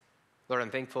Lord, I'm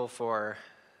thankful for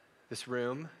this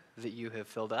room that you have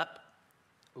filled up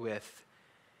with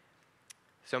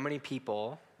so many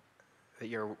people that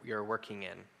you're working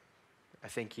in. I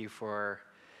thank you for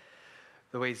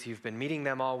the ways you've been meeting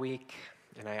them all week,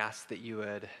 and I ask that you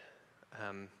would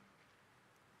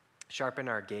sharpen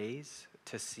our gaze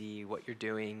to see what you're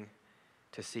doing,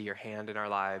 to see your hand in our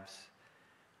lives,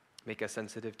 make us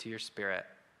sensitive to your Spirit.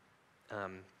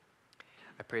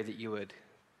 I pray that you would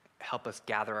help us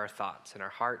gather our thoughts and our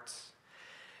hearts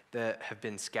that have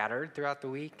been scattered throughout the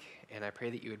week, and I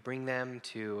pray that you would bring them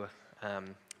to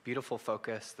beautiful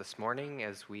focus this morning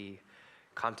as we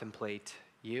contemplate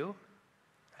you,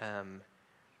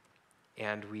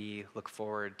 and we look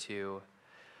forward to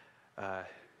a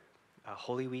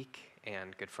Holy Week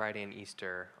and Good Friday and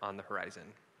Easter on the horizon.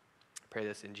 I pray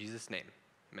this in Jesus' name,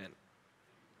 amen.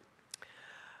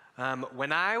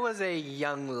 When I was a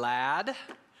young lad,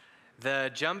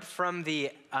 the jump from the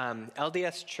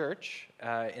LDS church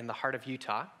in the heart of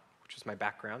Utah, which was my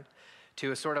background,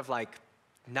 to a sort of like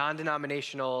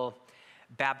non-denominational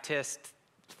Baptist,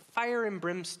 fire and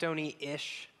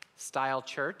brimstone-ish style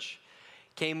church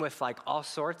came with like all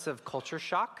sorts of culture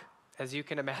shock, as you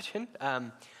can imagine.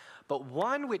 But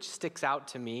one which sticks out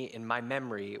to me in my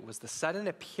memory was the sudden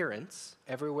appearance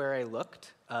everywhere I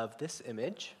looked of this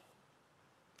image.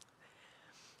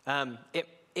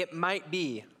 It might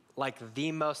be like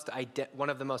one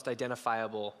of the most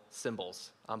identifiable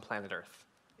symbols on planet Earth,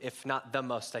 if not the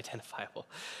most identifiable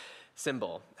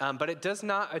symbol. But it does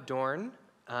not adorn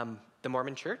the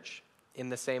Mormon Church in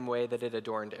the same way that it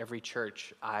adorned every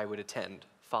church I would attend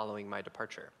following my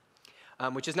departure.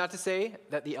 Which is not to say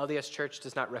that the LDS Church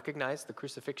does not recognize the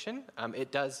crucifixion.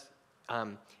 It does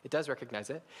recognize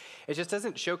it. It just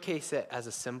doesn't showcase it as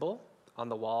a symbol on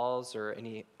the walls or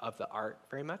any of the art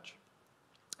very much.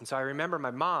 And so I remember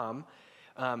my mom,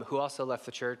 who also left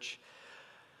the church,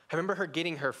 I remember her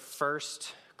getting her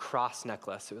first cross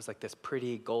necklace. It was like this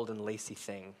pretty golden lacy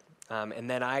thing. And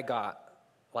then I got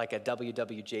like a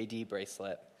WWJD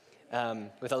bracelet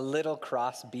with a little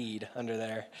cross bead under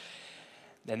there.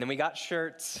 And then we got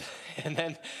shirts. And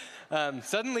then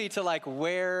suddenly to like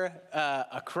wear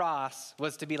a cross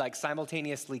was to be like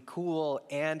simultaneously cool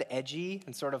and edgy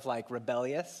and sort of like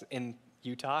rebellious in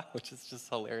Utah, which is just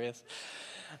hilarious.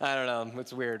 I don't know,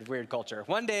 it's weird culture.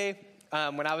 One day,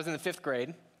 when I was in the 5th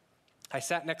grade, I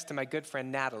sat next to my good friend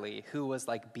Natalie, who was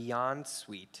like beyond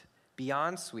sweet,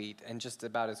 and just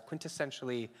about as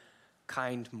quintessentially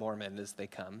kind Mormon as they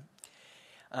come.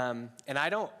 And I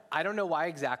don't know why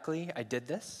exactly I did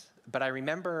this, but I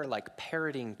remember like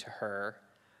parroting to her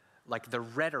like the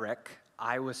rhetoric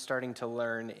I was starting to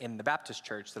learn in the Baptist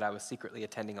church that I was secretly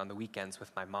attending on the weekends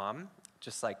with my mom,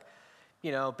 just like,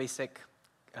 basic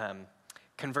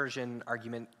conversion,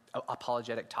 argument,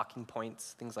 apologetic talking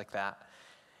points, things like that.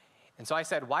 And so I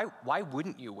said, why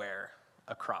wouldn't you wear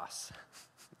a cross?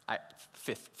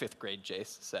 Fifth grade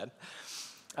Jace said.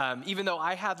 Even though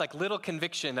I had like little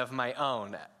conviction of my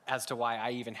own as to why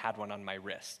I even had one on my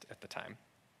wrist at the time.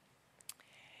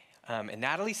 And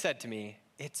Natalie said to me,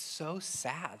 "It's so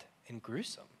sad and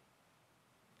gruesome.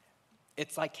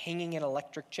 It's like hanging an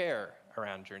electric chair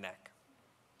around your neck."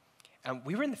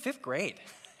 We were in the 5th grade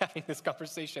having this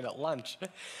conversation at lunch as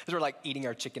we're like eating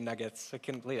our chicken nuggets. I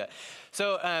couldn't believe it.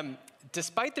 So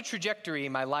despite the trajectory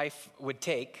my life would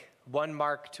take, one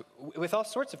marked with all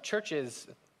sorts of churches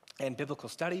and biblical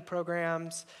study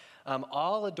programs,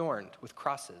 all adorned with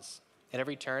crosses at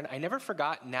every turn, I never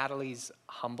forgot Natalie's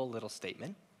humble little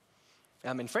statement.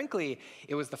 And frankly,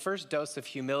 it was the first dose of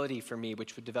humility for me,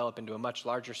 which would develop into a much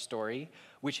larger story,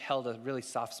 which held a really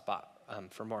soft spot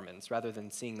for Mormons, rather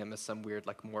than seeing them as some weird,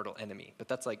 like, mortal enemy. But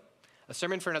that's like a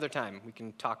sermon for another time. We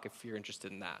can talk if you're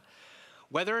interested in that.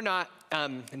 Whether or not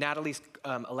Natalie's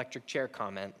electric chair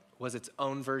comment was its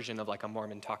own version of like a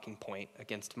Mormon talking point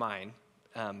against mine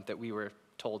that we were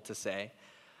told to say,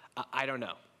 I don't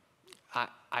know.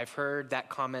 I've heard that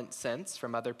comment since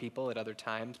from other people at other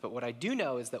times, but what I do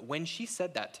know is that when she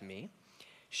said that to me,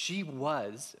 she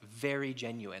was very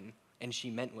genuine, and she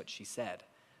meant what she said.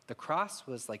 The cross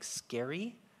was like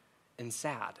scary and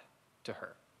sad to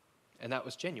her, and that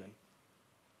was genuine.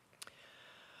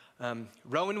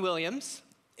 Rowan Williams,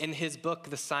 in his book,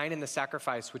 The Sign and the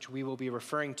Sacrifice, which we will be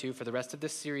referring to for the rest of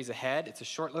this series ahead, it's a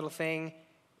short little thing,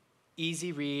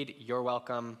 easy read, you're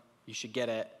welcome, you should get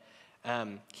it.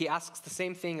 He asks the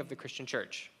same thing of the Christian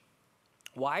church.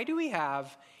 Why do we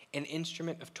have an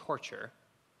instrument of torture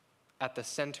at the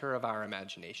center of our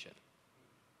imagination?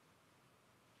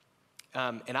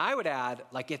 And I would add,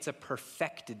 like, it's a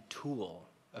perfected tool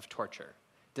of torture,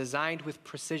 designed with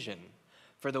precision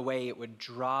for the way it would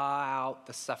draw out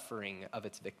the suffering of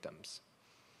its victims.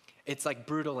 It's like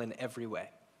brutal in every way.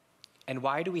 And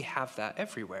why do we have that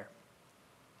everywhere?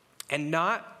 And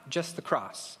not just the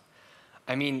cross.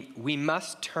 I mean, we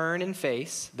must turn and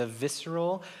face the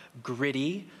visceral,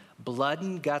 gritty, blood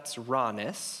and guts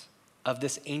rawness of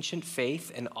this ancient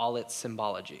faith and all its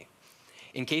symbology.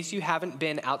 In case you haven't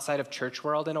been outside of church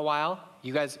world in a while,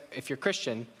 you guys, if you're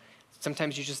Christian,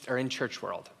 sometimes you just are in church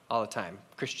world all the time,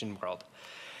 Christian world.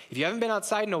 If you haven't been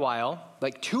outside in a while,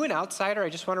 like to an outsider, I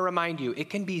just want to remind you, it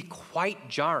can be quite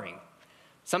jarring.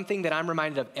 Something that I'm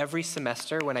reminded of every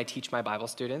semester when I teach my Bible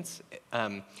students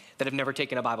that have never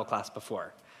taken a Bible class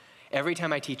before. Every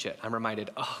time I teach it, I'm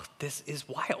reminded, oh, this is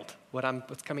wild,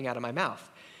 what's coming out of my mouth.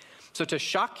 So to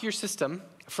shock your system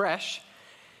fresh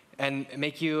and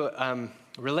make you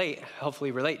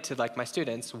hopefully relate to like my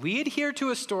students, we adhere to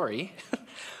a story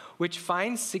which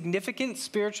finds significant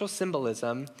spiritual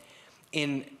symbolism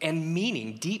and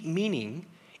meaning, deep meaning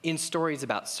in stories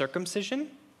about circumcision,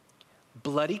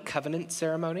 bloody covenant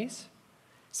ceremonies,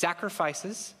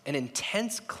 sacrifices, and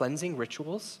intense cleansing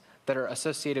rituals that are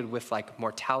associated with like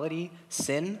mortality,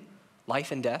 sin,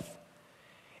 life and death.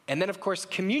 And then of course,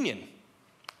 communion,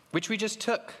 which we just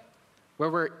took, where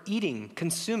we're eating,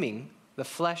 consuming the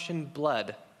flesh and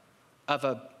blood of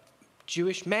a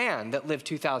Jewish man that lived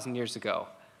 2,000 years ago.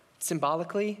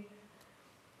 Symbolically,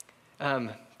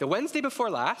 the Wednesday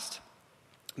before last,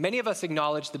 many of us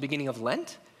acknowledge the beginning of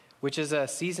Lent, which is a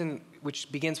season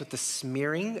which begins with the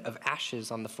smearing of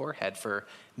ashes on the forehead for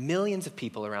millions of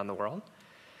people around the world.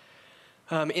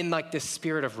 In like this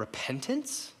spirit of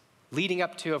repentance, leading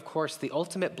up to, of course, the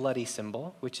ultimate bloody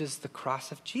symbol, which is the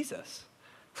cross of Jesus.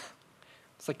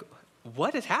 It's like,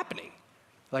 what is happening?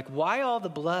 Like, why all the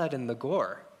blood and the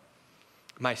gore?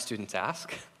 My students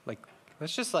ask. Like,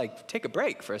 let's just like take a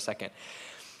break for a second.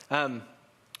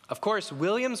 Of course,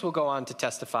 Williams will go on to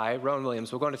testify, Rowan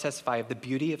Williams will go on to testify of the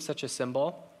beauty of such a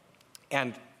symbol.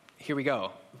 And here we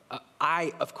go.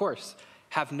 I, of course,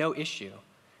 have no issue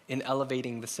in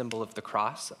elevating the symbol of the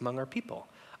cross among our people.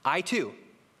 I, too,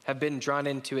 have been drawn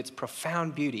into its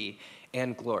profound beauty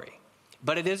and glory.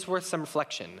 But it is worth some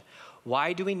reflection.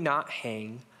 Why do we not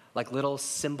hang like little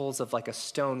symbols of like a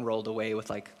stone rolled away with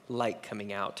like light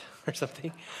coming out or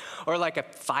something? Or like a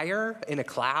fire in a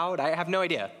cloud? I have no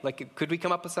idea. Like, could we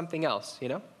come up with something else, you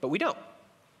know? But we don't.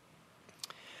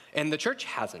 And the church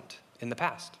hasn't in the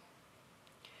past.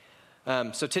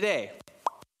 So today,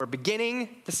 we're beginning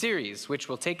the series, which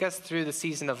will take us through the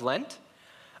season of Lent,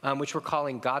 which we're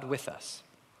calling God with Us.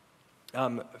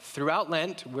 Throughout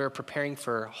Lent, we're preparing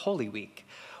for Holy Week,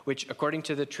 which according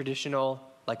to the traditional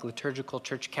like liturgical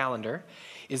church calendar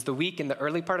is the week in the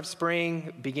early part of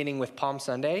spring, beginning with Palm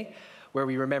Sunday, where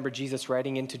we remember Jesus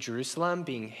riding into Jerusalem,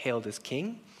 being hailed as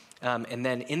king. And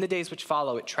then in the days which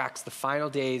follow, it tracks the final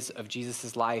days of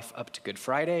Jesus' life up to Good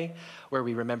Friday, where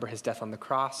we remember his death on the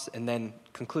cross, and then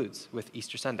concludes with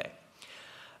Easter Sunday.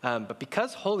 But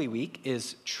because Holy Week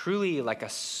is truly like a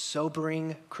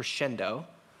sobering crescendo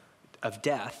of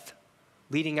death,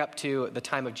 leading up to the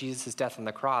time of Jesus' death on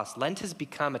the cross, Lent has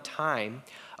become a time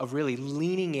of really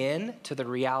leaning in to the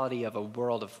reality of a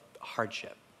world of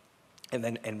hardship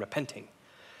and repenting.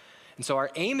 And so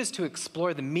our aim is to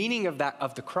explore the meaning of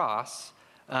the cross,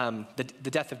 the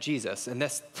death of Jesus. And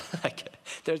this,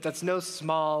 that's no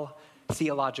small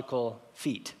theological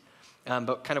feat.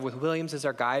 But kind of with Williams as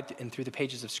our guide and through the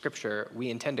pages of Scripture, we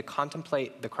intend to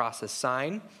contemplate the cross as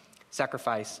sign,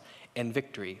 sacrifice, and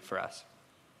victory for us.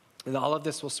 And all of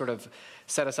this will sort of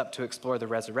set us up to explore the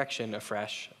resurrection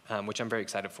afresh, which I'm very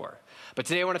excited for. But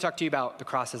today I want to talk to you about the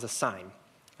cross as a sign,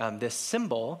 this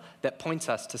symbol that points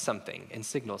us to something and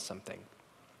signals something.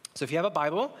 So if you have a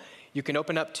Bible, you can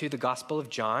open up to the Gospel of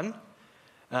John,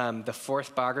 the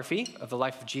fourth biography of the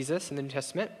life of Jesus in the New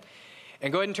Testament.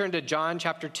 And go ahead and turn to John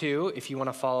chapter 2 if you want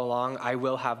to follow along. I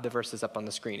will have the verses up on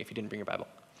the screen if you didn't bring your Bible.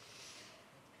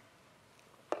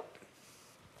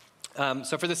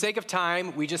 So for the sake of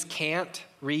time, we just can't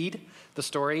read the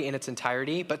story in its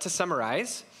entirety. But to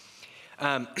summarize,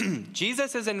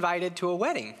 Jesus is invited to a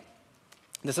wedding.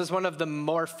 This is one of the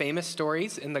more famous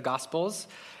stories in the Gospels.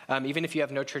 Even if you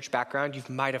have no church background, you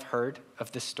might have heard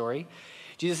of this story.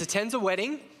 Jesus attends a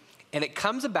wedding, and it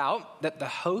comes about that the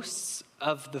hosts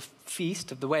of the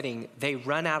feast, of the wedding, they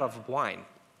run out of wine.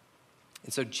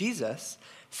 And so Jesus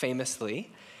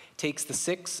famously takes the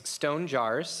 6 stone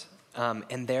jars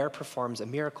and there performs a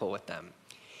miracle with them.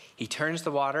 He turns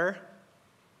the water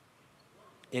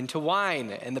into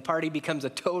wine, and the party becomes a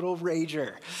total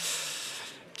rager.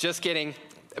 Just kidding.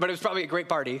 But it was probably a great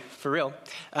party, for real.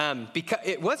 Because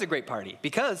it was a great party,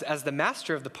 because as the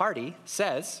master of the party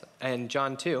says, in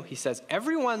John 2, he says,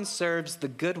 everyone serves the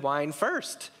good wine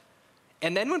first.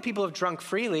 And then when people have drunk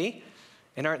freely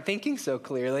and aren't thinking so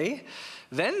clearly,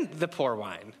 then the poor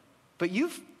wine. But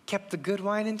you've kept the good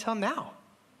wine until now.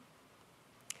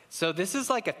 So this is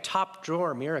like a top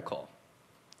drawer miracle.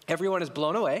 Everyone is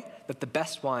blown away that the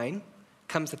best wine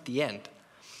comes at the end.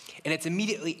 And it's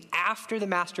immediately after the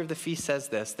master of the feast says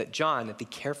this that John, the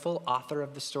careful author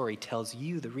of the story, tells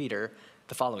you, the reader,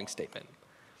 the following statement.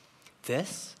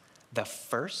 This, the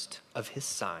first of his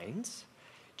signs,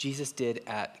 Jesus did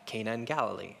at Cana in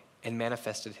Galilee and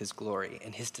manifested his glory.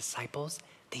 And his disciples,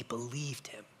 they believed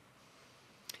him.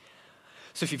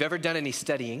 So if you've ever done any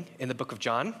studying in the book of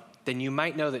John, then you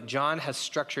might know that John has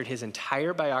structured his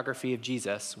entire biography of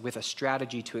Jesus with a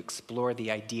strategy to explore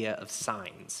the idea of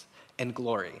signs and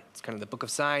glory. It's kind of the book of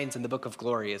signs and the book of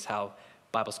glory is how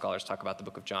Bible scholars talk about the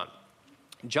book of John.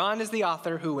 John is the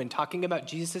author who, when talking about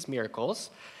Jesus'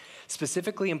 miracles,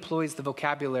 specifically employs the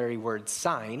vocabulary word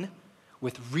sign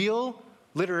with real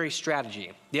literary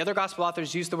strategy. The other gospel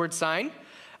authors use the word sign,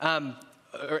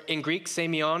 in Greek,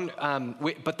 semeion,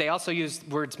 but they also use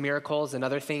words miracles and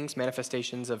other things,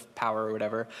 manifestations of power or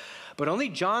whatever. But only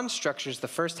John structures the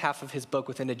first half of his book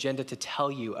with an agenda to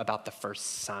tell you about the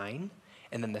first sign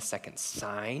and then the second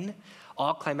sign,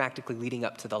 all climactically leading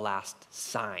up to the last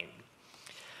sign.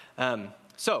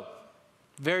 So,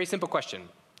 very simple question.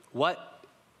 What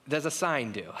does a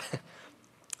sign do?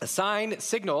 A sign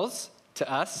signals to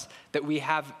us that we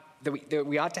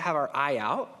ought to have our eye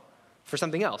out for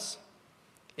something else.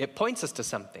 It points us to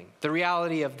something, the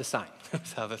reality of the sign.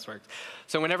 That's how this works.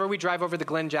 So whenever we drive over the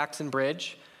Glenn Jackson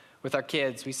Bridge with our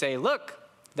kids, we say, look,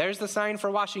 there's the sign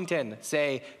for Washington.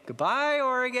 Say, goodbye,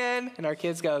 Oregon. And our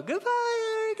kids go,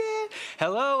 goodbye, Oregon.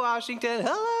 Hello, Washington.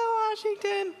 Hello,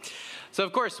 Washington. So,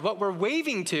 of course, what we're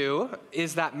waving to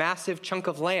is that massive chunk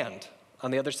of land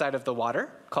on the other side of the water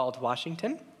called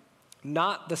Washington,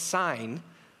 not the sign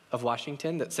of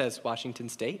Washington that says Washington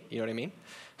State. You know what I mean?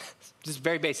 Just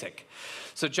very basic.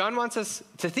 So John wants us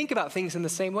to think about things in the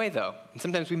same way, though. And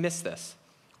sometimes we miss this.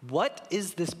 What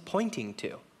is this pointing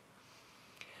to?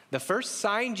 The first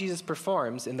sign Jesus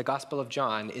performs in the Gospel of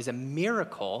John is a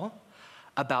miracle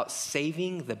about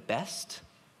saving the best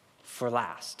for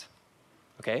last.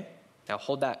 Okay? Now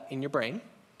hold that in your brain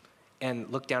and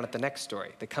look down at the next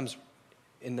story that comes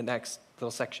in the next little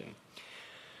section.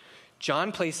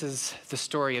 John places the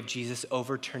story of Jesus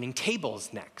overturning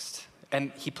tables next.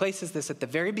 And he places this at the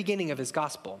very beginning of his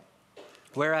gospel.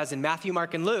 Whereas in Matthew,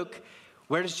 Mark, and Luke,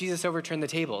 where does Jesus overturn the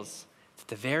tables? It's at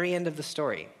the very end of the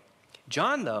story.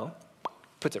 John, though,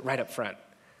 puts it right up front.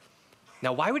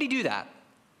 Now, why would he do that?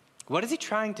 What is he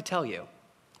trying to tell you?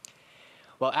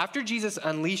 Well, after Jesus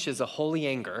unleashes a holy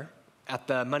anger at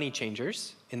the money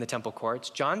changers in the temple courts,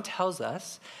 John tells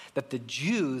us that the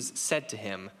Jews said to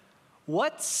him,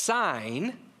 "What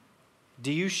sign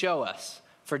do you show us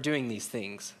for doing these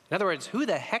things?" In other words, who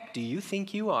the heck do you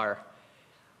think you are?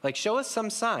 Like, show us some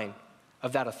sign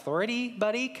of that authority,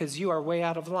 buddy, because you are way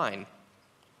out of line.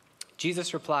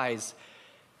 Jesus replies,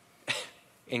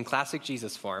 in classic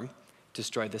Jesus form,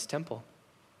 destroy this temple,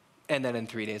 and then in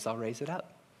 3 days I'll raise it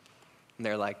up. And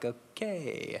they're like,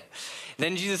 okay.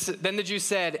 Then the Jews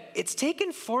said, it's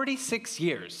taken 46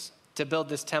 years to build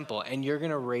this temple, and you're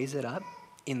going to raise it up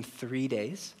in 3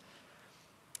 days?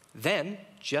 Then,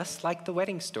 just like the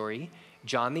wedding story,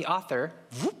 John the author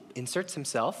inserts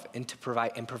himself and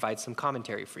provides some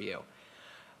commentary for you.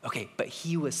 Okay, but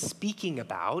he was speaking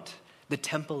about the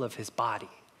temple of his body.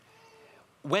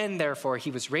 When, therefore,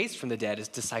 he was raised from the dead, his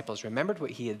disciples remembered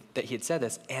that he had said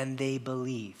this, and they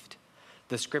believed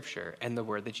the scripture and the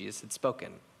word that Jesus had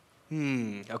spoken.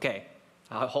 Okay,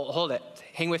 hold it.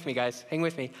 Hang with me, guys. Hang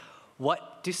with me.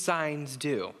 What do signs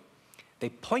do? They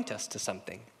point us to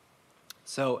something.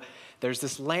 So there's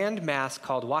this land mass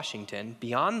called Washington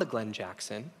beyond the Glenn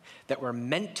Jackson that we're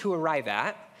meant to arrive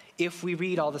at if we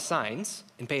read all the signs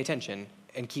and pay attention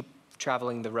and keep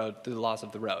traveling the road through the laws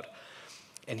of the road.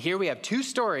 And here we have two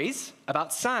stories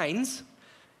about signs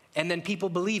and then people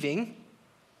believing.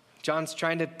 John's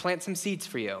trying to plant some seeds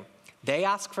for you. They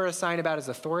ask for a sign about his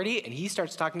authority, and he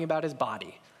starts talking about his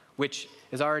body, which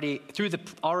is already through the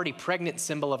already pregnant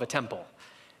symbol of a temple.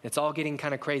 It's all getting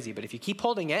kind of crazy, but if you keep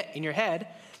holding it in your head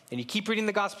and you keep reading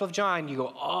the Gospel of John, you go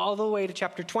all the way to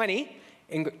chapter 20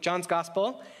 in John's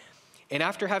Gospel, and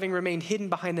after having remained hidden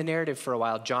behind the narrative for a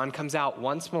while, John comes out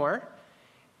once more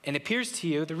and appears to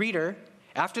you, the reader,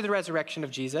 after the resurrection of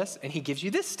Jesus, and he gives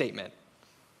you this statement.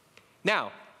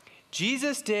 Now,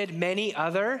 Jesus did many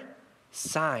other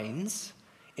signs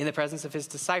in the presence of his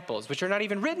disciples, which are not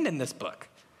even written in this book.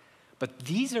 But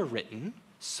these are written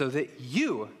so that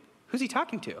you, who's he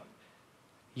talking to?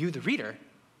 You, the reader,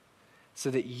 so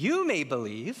that you may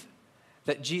believe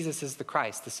that Jesus is the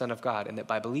Christ, the Son of God, and that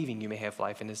by believing you may have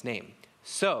life in his name.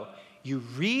 So you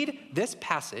read this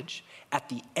passage at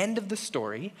the end of the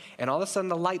story, and all of a sudden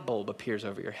the light bulb appears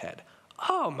over your head.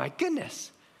 Oh my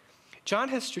goodness. John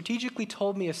has strategically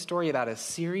told me a story about a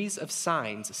series of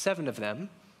signs, 7 of them,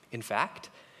 in fact,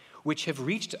 which have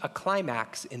reached a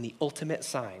climax in the ultimate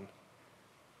sign,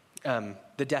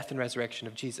 the death and resurrection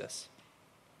of Jesus.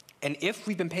 And if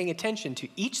we've been paying attention to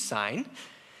each sign,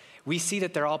 we see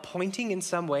that they're all pointing in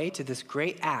some way to this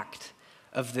great act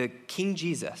of the King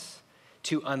Jesus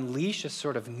to unleash a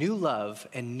sort of new love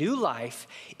and new life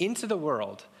into the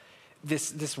world,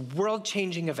 this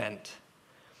world-changing event.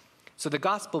 So the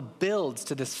gospel builds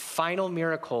to this final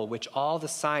miracle, which all the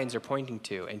signs are pointing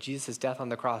to, and Jesus' death on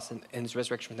the cross and his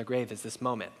resurrection from the grave is this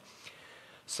moment.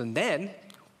 So then,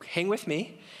 hang with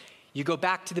me, you go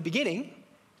back to the beginning,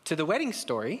 to the wedding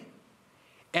story,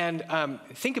 and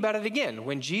think about it again.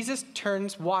 When Jesus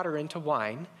turns water into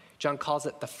wine, John calls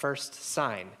it the first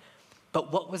sign.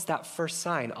 But what was that first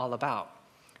sign all about?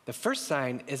 The first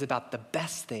sign is about the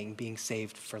best thing being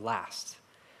saved for last.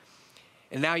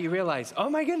 And now you realize, oh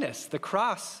my goodness, the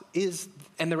cross is,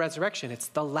 and the resurrection, it's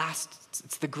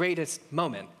the greatest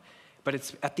moment. But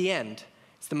it's at the end,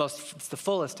 it's the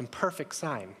fullest and perfect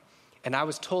sign. And I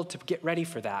was told to get ready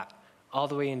for that all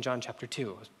the way in John chapter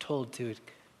 2. I was told to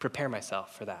prepare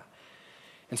myself for that.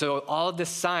 And so all of this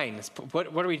signs, what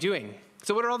are we doing?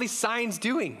 So what are all these signs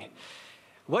doing?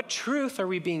 What truth are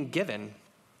we being given?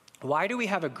 Why do we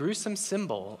have a gruesome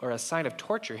symbol or a sign of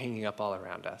torture hanging up all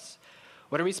around us?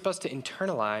 What are we supposed to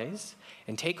internalize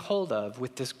and take hold of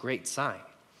with this great sign?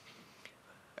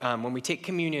 When we take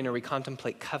communion or we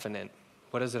contemplate covenant,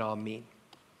 what does it all mean?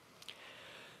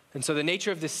 And so the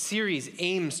nature of this series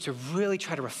aims to really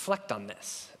try to reflect on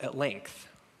this at length.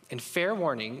 And fair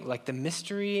warning, like the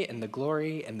mystery and the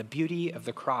glory and the beauty of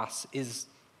the cross is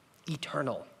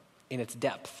eternal in its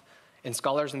depth. And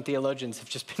scholars and theologians have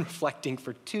just been reflecting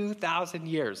for 2,000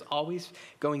 years, always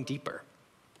going deeper.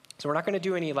 So we're not going to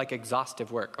do any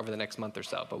exhaustive work over the next month or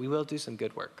so, but we will do some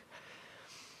good work.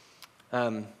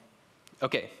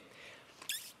 Okay.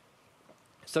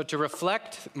 So to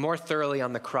reflect more thoroughly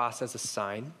on the cross as a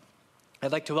sign,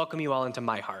 I'd like to welcome you all into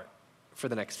my heart for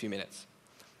the next few minutes.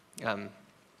 And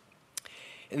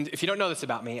if you don't know this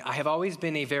about me, I have always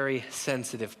been a very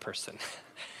sensitive person.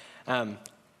 I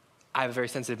have a very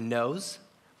sensitive nose.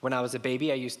 When I was a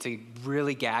baby, I used to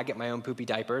really gag at my own poopy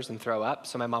diapers and throw up,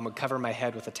 so my mom would cover my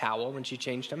head with a towel when she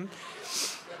changed them.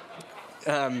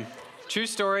 True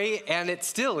story, and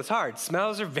it's hard.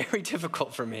 Smells are very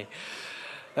difficult for me.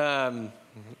 One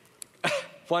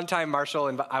time,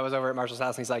 I was over at Marshall's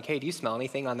house, and he's like, hey, do you smell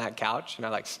anything on that couch? And I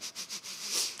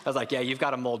was like, yeah, you've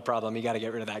got a mold problem. You got to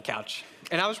get rid of that couch.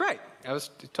 And I was right. I was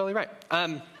totally right.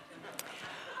 I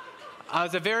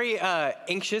was a very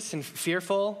anxious and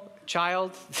fearful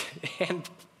child and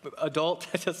adult,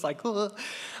 just like a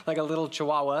little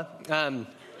chihuahua.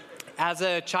 As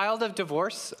a child of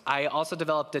divorce, I also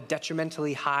developed a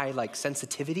detrimentally high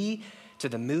sensitivity to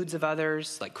the moods of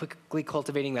others, quickly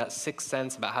cultivating that sixth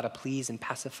sense about how to please and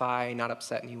pacify, not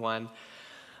upset anyone.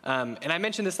 And I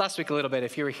mentioned this last week a little bit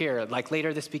if you were here.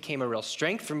 Later, this became a real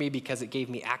strength for me because it gave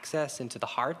me access into the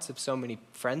hearts of so many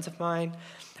friends of mine.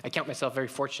 I count myself very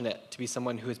fortunate to be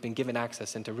someone who has been given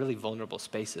access into really vulnerable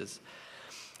spaces.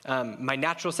 My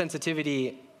natural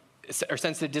sensitivity or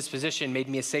sensitive disposition made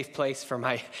me a safe place for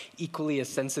my equally as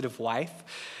sensitive wife,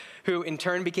 who in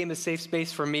turn became a safe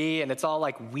space for me, and it's all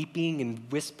weeping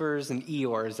and whispers and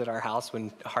Eeyores at our house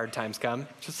when hard times come.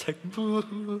 Just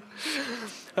boo.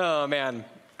 Oh, man.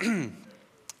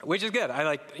 Which is good.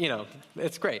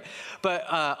 It's great. But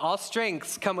all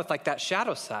strengths come with that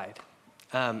shadow side.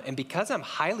 And because I'm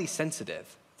highly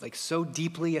sensitive, so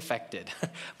deeply affected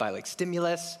by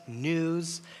stimulus,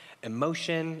 news,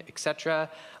 emotion, etc.,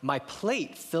 my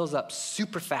plate fills up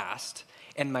super fast,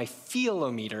 and my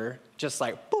feelometer just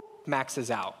boop,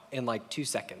 maxes out in 2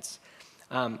 seconds.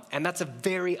 And that's a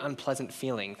very unpleasant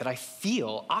feeling that I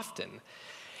feel often.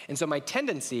 And so my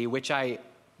tendency, which I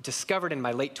discovered in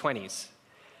my late 20s,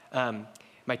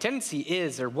 my tendency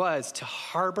was to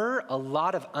harbor a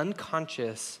lot of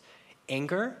unconscious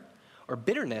anger or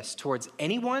bitterness towards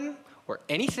anyone or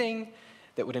anything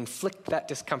that would inflict that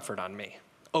discomfort on me,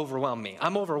 overwhelm me.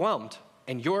 I'm overwhelmed,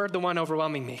 and you're the one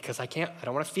overwhelming me because I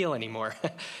don't want to feel anymore.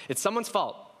 It's someone's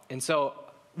fault. And so,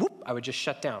 I would just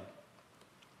shut down.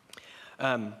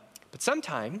 But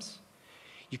sometimes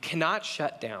you cannot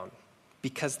shut down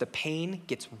because the pain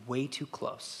gets way too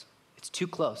close. It's too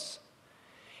close,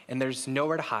 and there's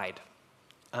nowhere to hide.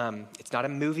 It's not a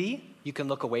movie you can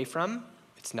look away from.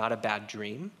 It's not a bad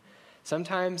dream.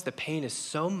 Sometimes the pain is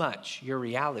so much your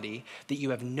reality that you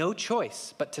have no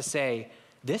choice but to say,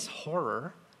 this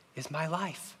horror is my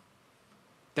life.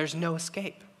 There's no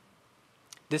escape.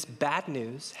 This bad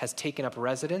news has taken up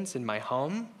residence in my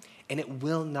home, and it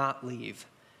will not leave.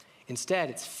 Instead,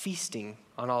 it's feasting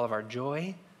on all of our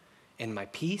joy and my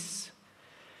peace.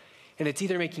 And it's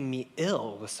either making me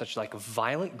ill with such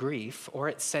violent grief, or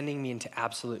it's sending me into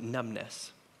absolute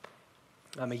numbness.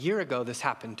 A year ago, this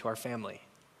happened to our family.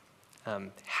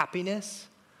 Happiness,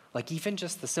 even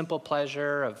just the simple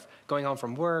pleasure of going home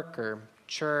from work or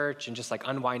church and just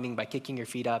unwinding by kicking your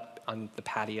feet up on the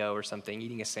patio or something,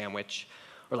 eating a sandwich,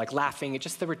 or laughing at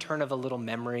just the return of a little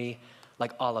memory,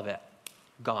 all of it,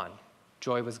 gone.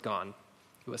 Joy was gone.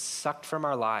 It was sucked from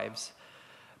our lives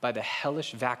by the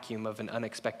hellish vacuum of an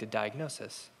unexpected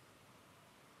diagnosis.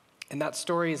 And that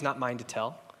story is not mine to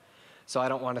tell, so I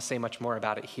don't want to say much more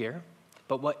about it here.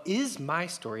 But what is my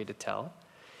story to tell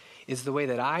is the way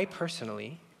that I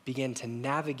personally began to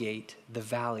navigate the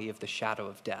valley of the shadow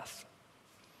of death.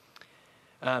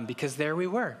 Because there we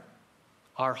were,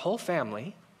 our whole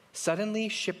family, suddenly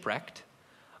shipwrecked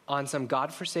on some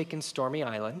godforsaken stormy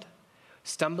island,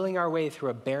 stumbling our way through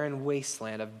a barren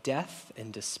wasteland of death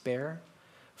and despair,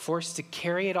 forced to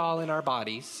carry it all in our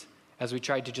bodies as we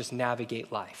tried to just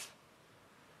navigate life.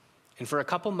 And for a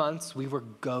couple months, we were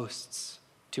ghosts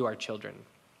to our children.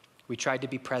 We tried to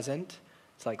be present,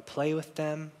 to play with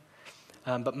them,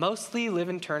 but mostly Liv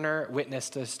and Turner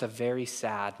witnessed just a very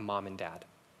sad mom and dad.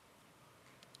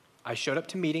 I showed up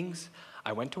to meetings,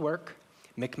 I went to work,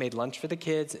 Mick made lunch for the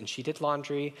kids, and she did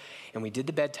laundry, and we did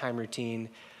the bedtime routine,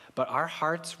 but our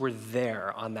hearts were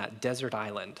there on that desert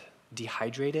island,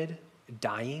 dehydrated,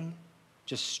 dying,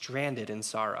 just stranded in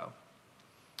sorrow.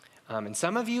 And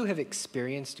some of you have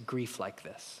experienced grief like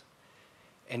this.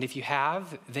 And if you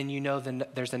have, then you know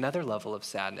there's another level of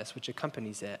sadness which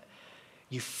accompanies it.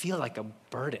 You feel like a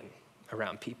burden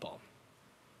around people.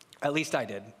 At least I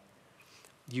did.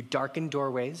 You darken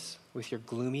doorways with your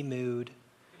gloomy mood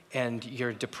and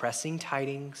your depressing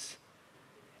tidings.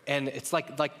 And it's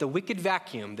like the wicked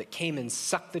vacuum that came and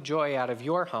sucked the joy out of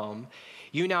your home.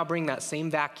 You now bring that same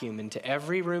vacuum into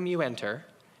every room you enter.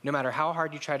 No matter how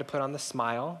hard you try to put on the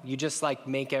smile, you just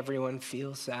make everyone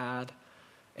feel sad,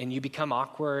 and you become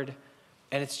awkward,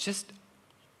 and it's just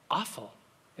awful.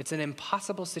 It's an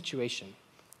impossible situation.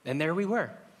 And there we were.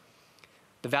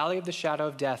 The valley of the shadow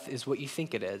of death is what you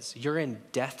think it is. You're in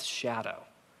death's shadow,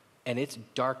 and it's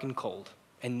dark and cold,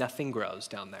 and nothing grows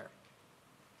down there.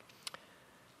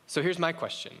 So here's my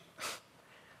question.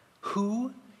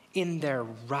 Who in their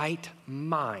right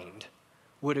mind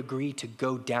would agree to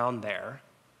go down there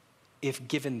if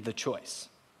given the choice?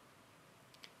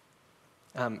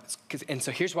 And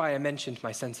so here's why I mentioned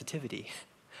my sensitivity.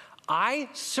 I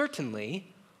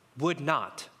certainly would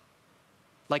not.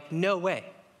 No way.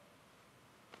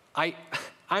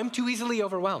 I'm too easily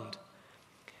overwhelmed.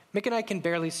 Mick and I can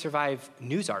barely survive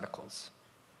news articles.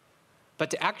 But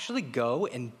to actually go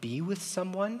and be with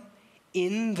someone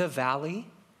in the valley,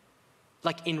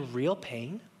 in real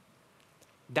pain,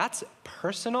 that's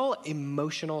personal,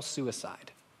 emotional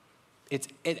suicide.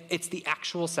 It's the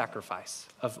actual sacrifice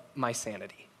of my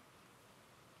sanity.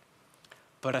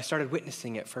 But I started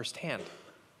witnessing it firsthand.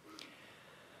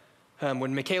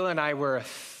 When Michaela and I were a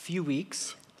few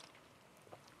weeks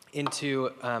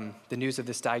into the news of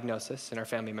this diagnosis in our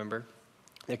family member,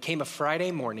 there came a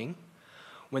Friday morning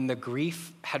when the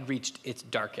grief had reached its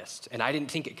darkest. And I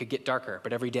didn't think it could get darker,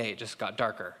 but every day it just got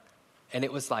darker. And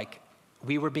it was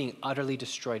we were being utterly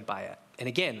destroyed by it. And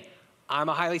again, I'm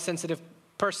a highly sensitive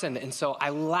person, and so I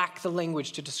lack the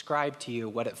language to describe to you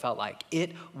what it felt like.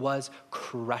 It was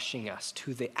crushing us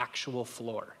to the actual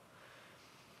floor.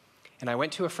 And I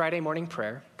went to a Friday morning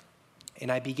prayer, and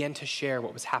I began to share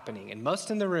what was happening. And most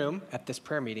in the room at this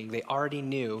prayer meeting, they already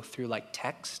knew through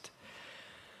text.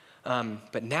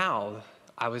 But now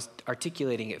I was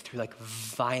articulating it through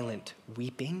violent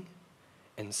weeping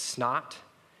and snot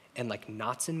and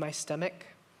knots in my stomach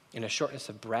and a shortness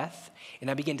of breath.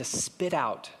 And I began to spit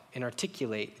out and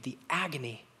articulate the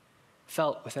agony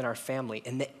felt within our family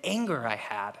and the anger I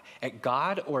had at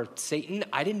God or Satan.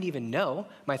 I didn't even know.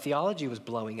 My theology was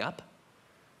blowing up.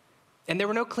 And there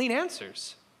were no clean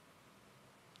answers.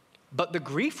 But the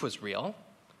grief was real,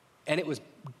 and it was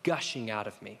gushing out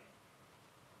of me.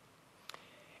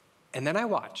 And then I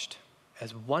watched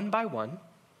as one by one,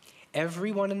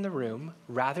 everyone in the room,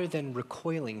 rather than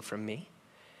recoiling from me,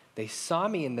 they saw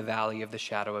me in the valley of the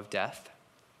shadow of death,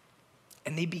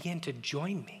 And they began to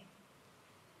join me,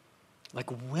 like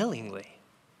willingly.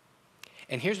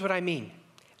 And here's what I mean.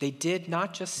 They did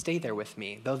not just stay there with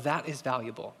me, though that is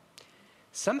valuable.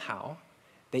 Somehow,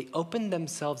 they opened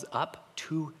themselves up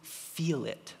to feel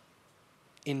it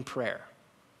in prayer.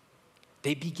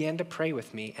 They began to pray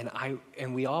with me,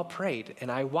 and we all prayed,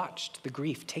 and I watched the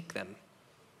grief take them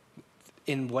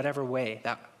in whatever way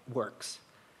that works.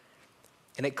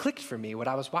 And it clicked for me what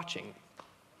I was watching.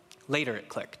 Later it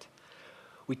clicked.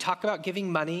 We talk about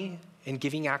giving money and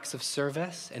giving acts of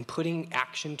service and putting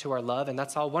action to our love, and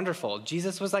that's all wonderful.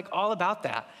 Jesus was like all about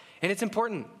that, and it's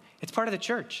important. It's part of the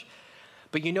church.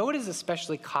 But you know what is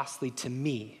especially costly to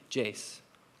me, Jace,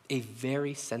 a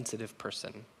very sensitive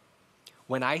person,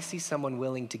 when I see someone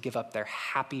willing to give up their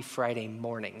happy Friday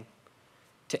morning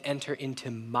to enter into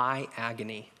my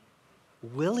agony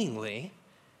willingly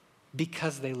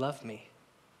because they love me.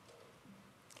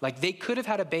 Like they could have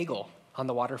had a bagel on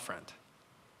the waterfront.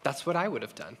 That's what I would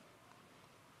have done.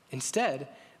 Instead,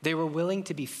 they were willing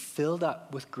to be filled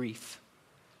up with grief,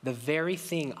 the very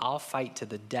thing I'll fight to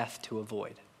the death to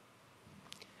avoid.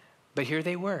 But here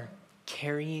they were,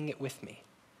 carrying it with me,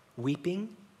 weeping,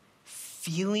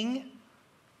 feeling,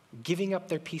 giving up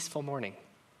their peaceful morning.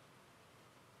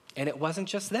 And it wasn't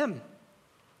just them.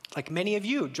 Like many of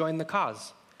you joined the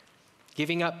cause,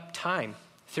 giving up time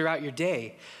throughout your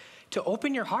day to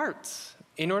open your hearts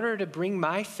in order to bring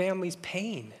my family's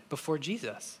pain before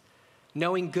Jesus,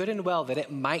 knowing good and well that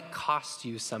it might cost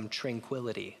you some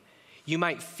tranquility. You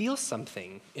might feel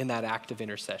something in that act of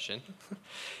intercession.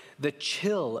 The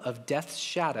chill of death's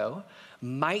shadow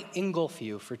might engulf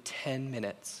you for 10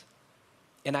 minutes.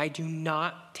 And I do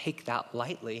not take that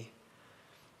lightly.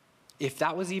 If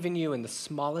that was even you in the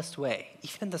smallest way,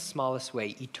 even in the smallest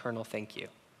way, eternal thank you.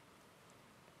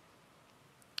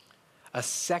 A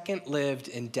second lived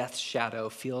in death's shadow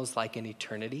feels like an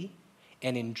eternity,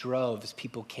 and in droves,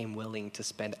 people came willing to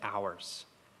spend hours,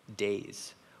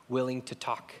 days, willing to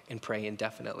talk and pray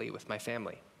indefinitely with my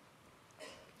family.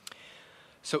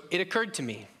 So it occurred to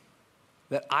me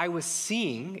that I was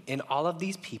seeing in all of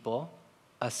these people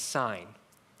a sign,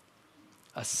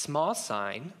 a small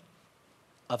sign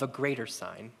of a greater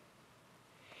sign.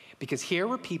 Because here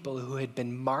were people who had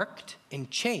been marked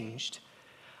and changed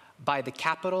by the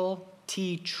capital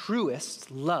T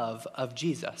truest love of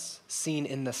Jesus, seen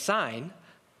in the sign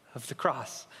of the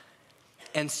cross.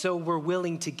 And so were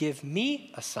willing to give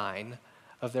me a sign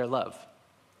of their love.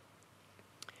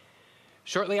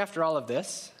 Shortly after all of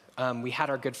this, we had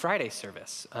our Good Friday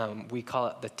service. We call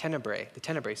it the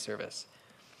Tenebrae service,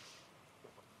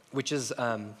 which is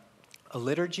a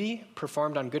liturgy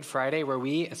performed on Good Friday where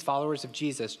we, as followers of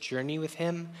Jesus, journey with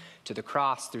him to the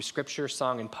cross through scripture,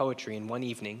 song, and poetry in one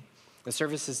evening. The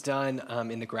service is done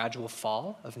in the gradual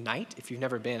fall of night. If you've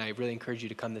never been, I really encourage you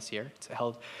to come this year. It's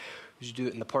held, you should do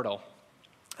it in the portal.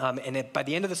 By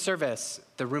the end of the service,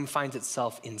 the room finds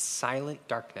itself in silent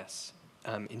darkness,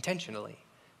 intentionally.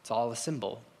 It's all a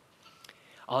symbol.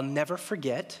 I'll never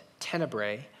forget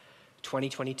Tenebrae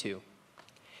 2022,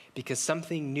 because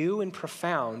something new and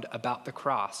profound about the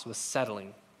cross was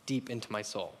settling deep into my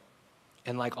soul.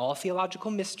 And like all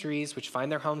theological mysteries which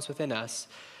find their homes within us,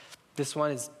 this one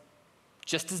is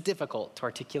just as difficult to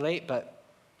articulate, but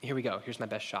here we go. Here's my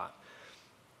best shot.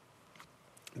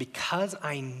 Because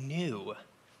I knew,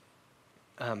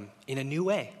 in a new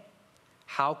way,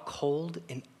 how cold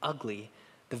and ugly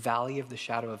the valley of the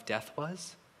shadow of death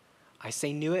was. I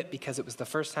say knew it because it was the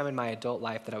first time in my adult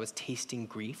life that I was tasting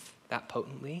grief that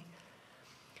potently.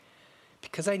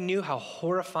 Because I knew how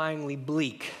horrifyingly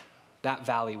bleak that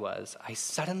valley was, I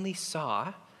suddenly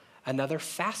saw another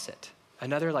facet,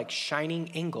 another like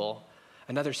shining angle,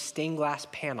 another stained glass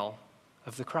panel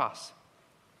of the cross.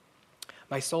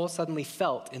 My soul suddenly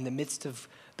felt in the midst of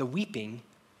the weeping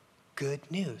good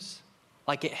news,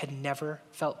 like it had never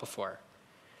felt before.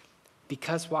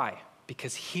 Because why?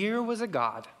 Because here was a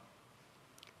God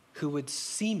who would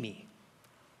see me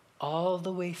all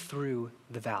the way through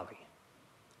the valley,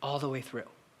 all the way through.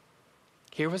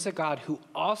 Here was a God who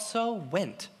also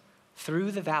went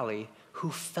through the valley,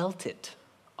 who felt it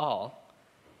all,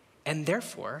 and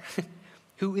therefore,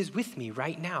 who is with me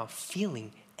right now,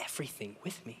 feeling everything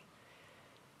with me.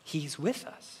 He's with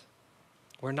us.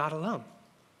 We're not alone.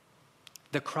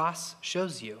 The cross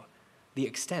shows you the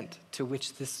extent to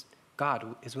which this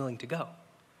God is willing to go.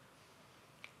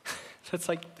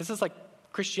 This is like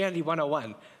Christianity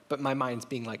 101, but my mind's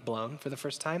being like blown for the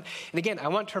first time. And again, I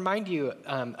want to remind you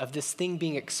of this thing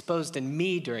being exposed in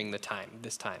me during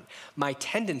this time, my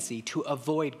tendency to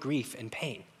avoid grief and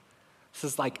pain. This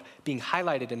is like being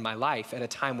highlighted in my life at a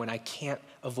time when I can't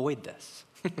avoid this.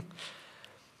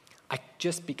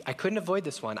 I couldn't avoid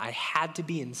this one. I had to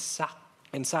be inside,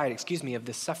 of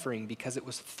this suffering because it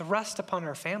was thrust upon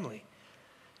our family.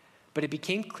 But it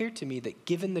became clear to me that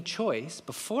given the choice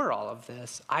before all of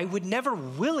this, I would never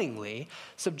willingly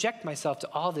subject myself to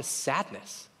all this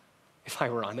sadness, if I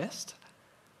were honest.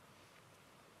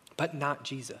 But not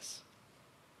Jesus.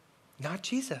 Not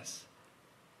Jesus.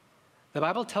 The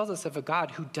Bible tells us of a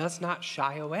God who does not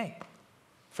shy away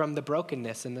from the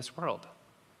brokenness in this world.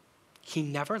 He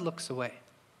never looks away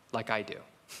like I do.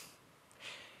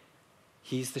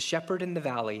 He's the shepherd in the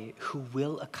valley who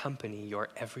will accompany your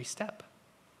every step.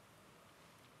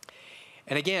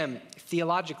 And again,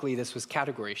 theologically, this was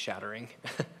category shattering.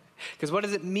 Because what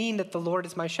does it mean that the Lord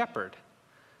is my shepherd?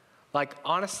 Like,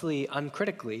 honestly,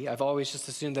 uncritically, I've always just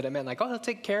assumed that it meant like, oh, he'll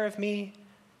take care of me.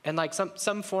 And like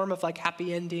some form of like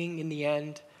happy ending in the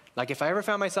end. Like if I ever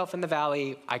found myself in the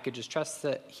valley, I could just trust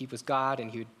that he was God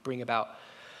and he would bring about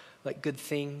like good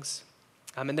things.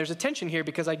 And there's a tension here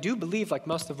because I do believe like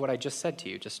most of what I just said to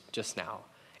you just now.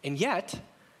 And yet,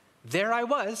 there I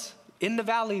was in the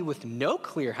valley with no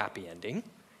clear happy ending.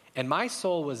 And my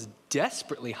soul was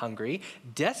desperately hungry,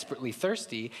 desperately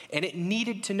thirsty, and it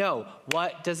needed to know,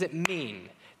 what does it mean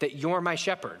that you're my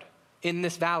shepherd in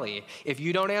this valley if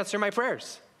you don't answer my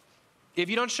prayers, if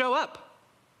you don't show up?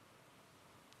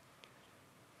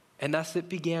 And thus it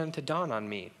began to dawn on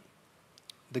me.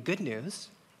 The good news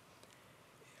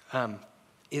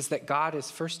is that God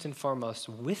is first and foremost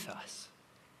with us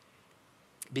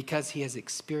because he has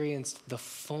experienced the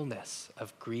fullness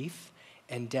of grief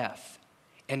and death.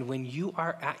 And when you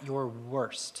are at your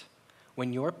worst,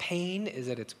 when your pain is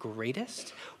at its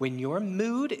greatest, when your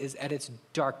mood is at its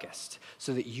darkest,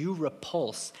 so that you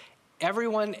repulse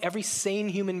every sane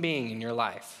human being in your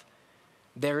life,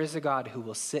 there is a God who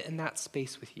will sit in that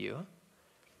space with you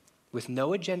with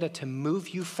no agenda to move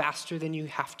you faster than you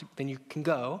can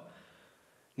go,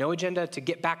 no agenda to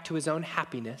get back to his own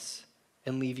happiness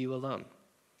and leave you alone.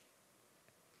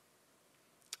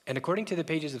 And according to the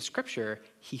pages of Scripture,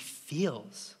 he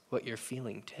feels what you're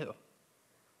feeling too,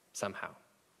 somehow.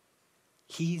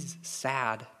 He's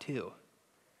sad too.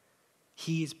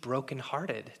 He's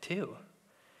brokenhearted too.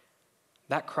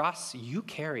 That cross you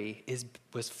carry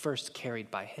was first carried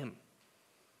by him,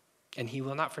 and he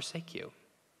will not forsake you.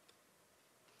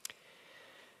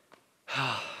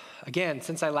 Again,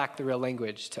 since I lack the real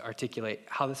language to articulate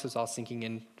how this is all sinking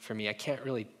in for me, I can't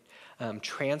really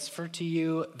transfer to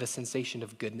you the sensation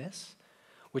of goodness,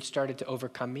 which started to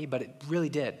overcome me, but it really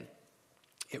did.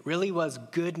 It really was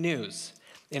good news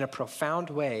in a profound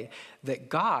way that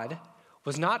God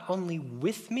was not only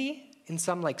with me in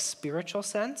some like spiritual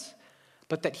sense,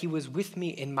 but that he was with me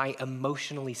in my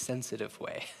emotionally sensitive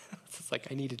way. It's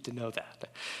like I needed to know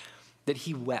that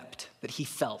he wept, that he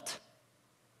felt.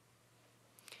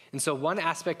 And so one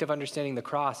aspect of understanding the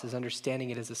cross is understanding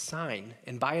it as a sign.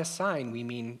 And by a sign, we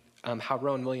mean how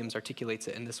Rowan Williams articulates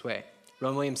it in this way.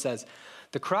 Rowan Williams says,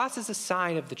 the cross is a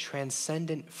sign of the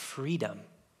transcendent freedom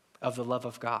of the love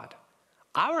of God.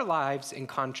 Our lives, in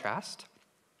contrast,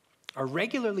 are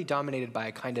regularly dominated by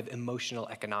a kind of emotional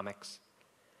economics.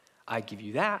 I give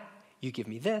you that, you give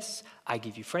me this, I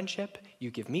give you friendship,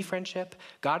 you give me friendship.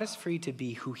 God is free to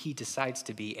be who he decides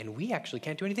to be, and we actually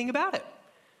can't do anything about it.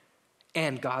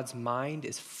 And God's mind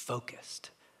is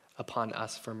focused upon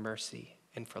us for mercy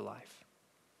and for life.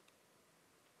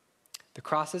 The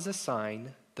cross is a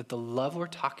sign that the love we're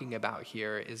talking about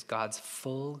here is God's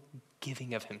full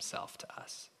giving of himself to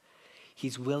us.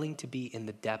 He's willing to be in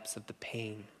the depths of the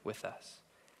pain with us.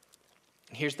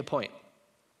 And here's the point.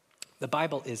 The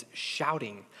Bible is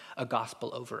shouting a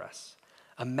gospel over us,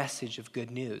 a message of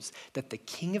good news, that the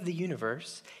King of the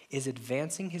universe is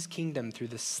advancing his kingdom through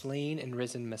the slain and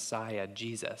risen Messiah,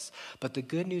 Jesus. But the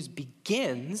good news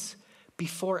begins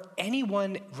before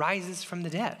anyone rises from the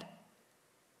dead.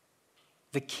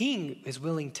 The King is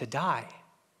willing to die.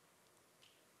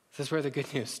 This is where the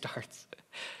good news starts.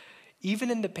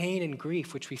 Even in the pain and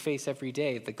grief which we face every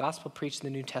day, the gospel preached in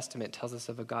the New Testament tells us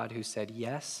of a God who said,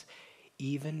 yes,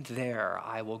 even there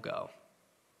I will go.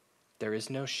 There is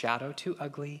no shadow too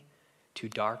ugly, too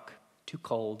dark, too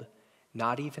cold,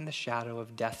 not even the shadow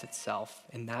of death itself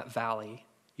in that valley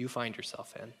you find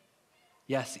yourself in.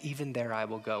 Yes, even there I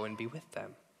will go and be with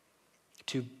them,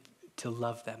 to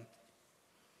love them.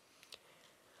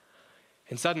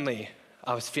 And suddenly,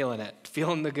 I was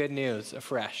feeling the good news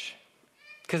afresh.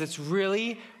 Because it's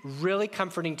really, really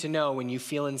comforting to know when you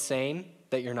feel insane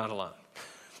that you're not alone.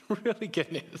 Really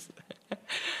good news.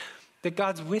 That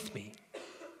God's with me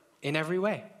in every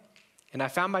way. And I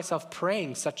found myself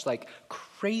praying such just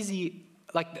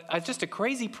a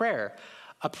crazy prayer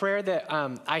a prayer that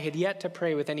I had yet to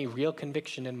pray with any real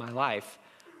conviction in my life.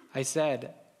 I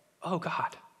said, oh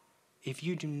God, if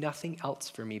you do nothing else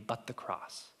for me but the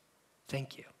cross,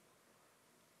 thank you.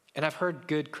 And I've heard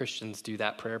good Christians do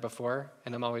that prayer before,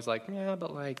 and I'm always like, yeah,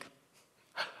 but like,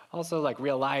 also like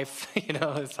real life,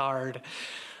 it's hard.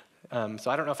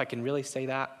 So I don't know if I can really say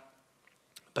that.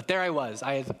 But there I was.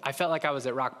 I felt like I was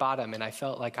at rock bottom, and I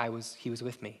felt like he was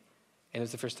with me. And it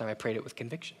was the first time I prayed it with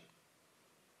conviction.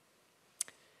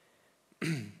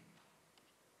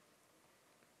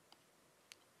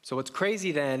 So what's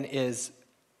crazy then is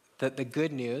that the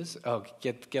good news,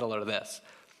 get a load of this.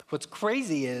 What's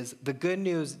crazy is the good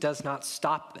news does not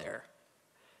stop there.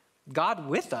 God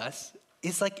with us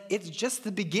is it's just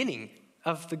the beginning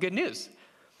of the good news.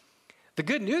 The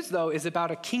good news, though, is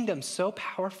about a kingdom so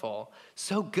powerful,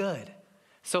 so good,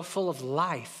 so full of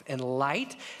life and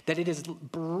light that it is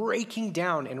breaking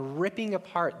down and ripping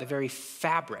apart the very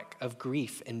fabric of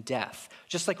grief and death,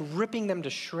 just like ripping them to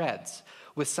shreds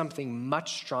with something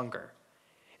much stronger.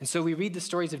 And so we read the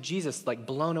stories of Jesus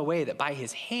blown away that by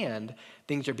his hand,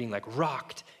 things are being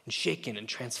rocked and shaken and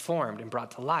transformed and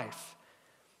brought to life.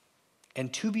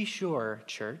 And to be sure,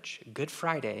 church, Good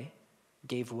Friday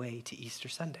gave way to Easter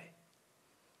Sunday.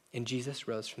 And Jesus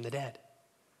rose from the dead.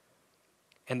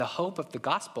 And the hope of the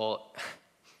gospel,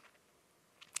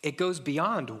 it goes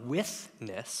beyond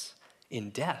withness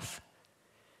in death.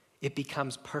 It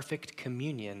becomes perfect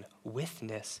communion,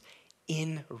 withness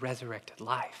in resurrected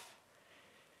life.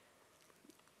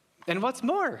 And what's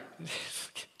more,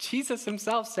 Jesus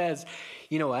himself says,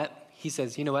 you know what? He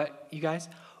says, you know what, you guys?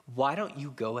 Why don't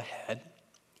you go ahead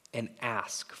and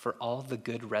ask for all the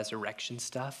good resurrection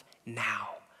stuff now,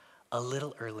 a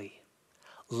little early.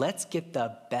 Let's get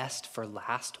the best for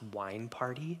last wine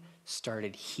party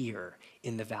started here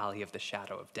in the valley of the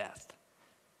shadow of death.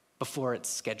 Before its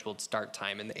scheduled start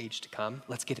time in the age to come,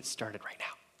 let's get it started right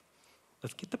now.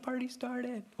 Let's get the party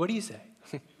started. What do you say?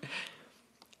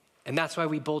 And that's why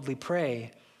we boldly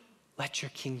pray, let your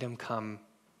kingdom come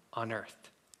on earth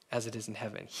as it is in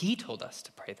heaven. He told us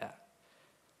to pray that.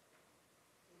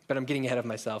 But I'm getting ahead of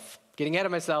myself.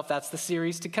 That's the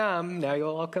series to come. Now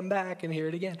you'll all come back and hear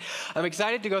it again. I'm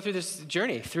excited to go through this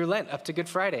journey through Lent up to Good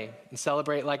Friday and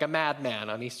celebrate like a madman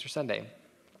on Easter Sunday.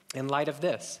 In light of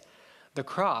this, the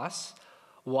cross,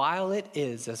 while it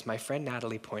is, as my friend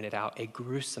Natalie pointed out, a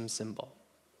gruesome symbol,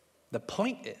 the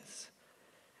point is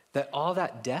that all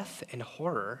that death and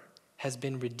horror has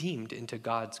been redeemed into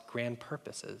God's grand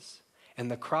purposes.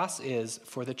 And the cross is,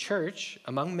 for the church,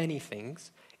 among many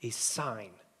things, a sign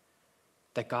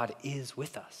that God is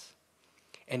with us.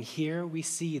 And here we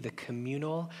see the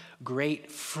communal,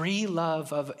 great, free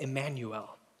love of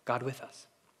Emmanuel, God with us.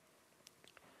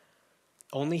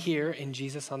 Only here in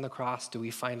Jesus on the cross do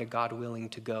we find a God willing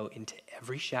to go into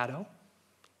every shadow,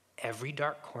 every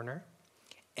dark corner,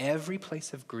 every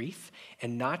place of grief,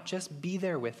 and not just be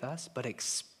there with us, but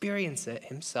experience it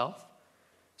himself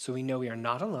so we know we are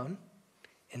not alone,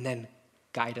 and then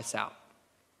guide us out.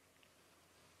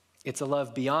 It's a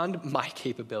love beyond my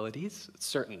capabilities,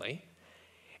 certainly,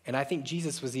 and I think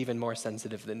Jesus was even more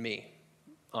sensitive than me,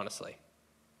 honestly.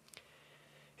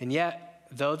 And yet,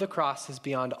 though the cross is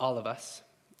beyond all of us,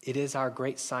 it is our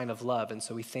great sign of love, and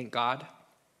so we thank God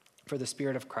for the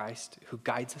Spirit of Christ who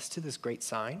guides us to this great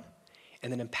sign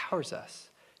and then empowers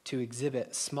us to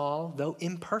exhibit small, though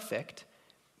imperfect,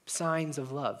 signs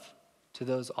of love to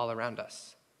those all around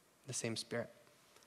us, the same Spirit.